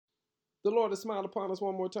The Lord has smiled upon us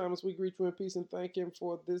one more time as we greet you in peace and thank Him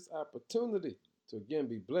for this opportunity to again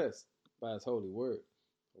be blessed by His holy word.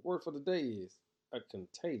 The word for the day is a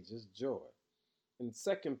contagious joy. In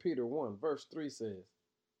 2 Peter 1, verse 3 says,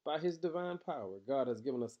 by His divine power, God has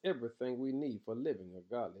given us everything we need for living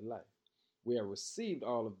a godly life. We have received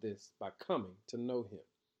all of this by coming to know Him,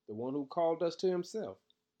 the one who called us to Himself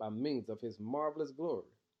by means of His marvelous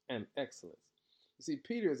glory and excellence. You see,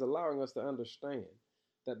 Peter is allowing us to understand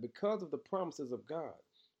that because of the promises of God,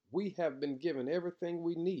 we have been given everything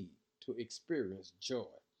we need to experience joy.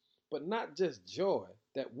 But not just joy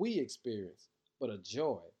that we experience, but a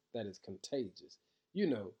joy that is contagious. You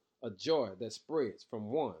know, a joy that spreads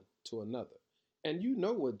from one to another. And you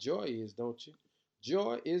know what joy is, don't you?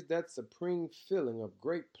 Joy is that supreme feeling of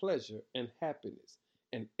great pleasure and happiness.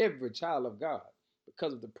 And every child of God,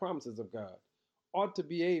 because of the promises of God, ought to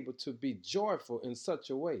be able to be joyful in such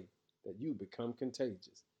a way that you become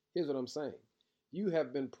contagious. Here's what I'm saying. You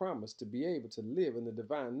have been promised to be able to live in the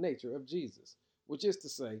divine nature of Jesus, which is to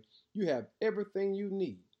say, you have everything you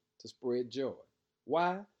need to spread joy.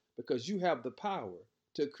 Why? Because you have the power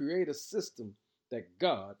to create a system that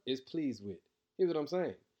God is pleased with. Here's what I'm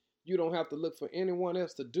saying. You don't have to look for anyone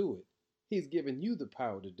else to do it. He's given you the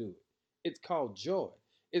power to do it. It's called joy.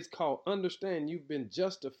 It's called understanding you've been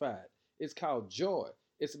justified. It's called joy.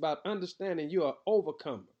 It's about understanding you're an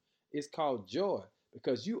overcomer. It's called joy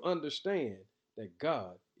because you understand that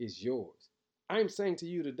God is yours. I'm saying to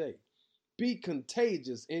you today, be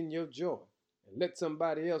contagious in your joy and let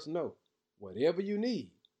somebody else know whatever you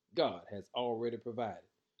need, God has already provided.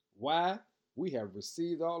 Why? We have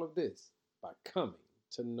received all of this by coming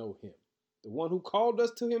to know Him, the one who called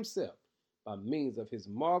us to Himself by means of His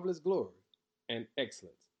marvelous glory and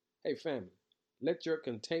excellence. Hey family, let your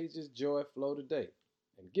contagious joy flow today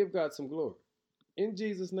and give God some glory. In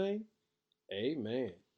Jesus' name, amen.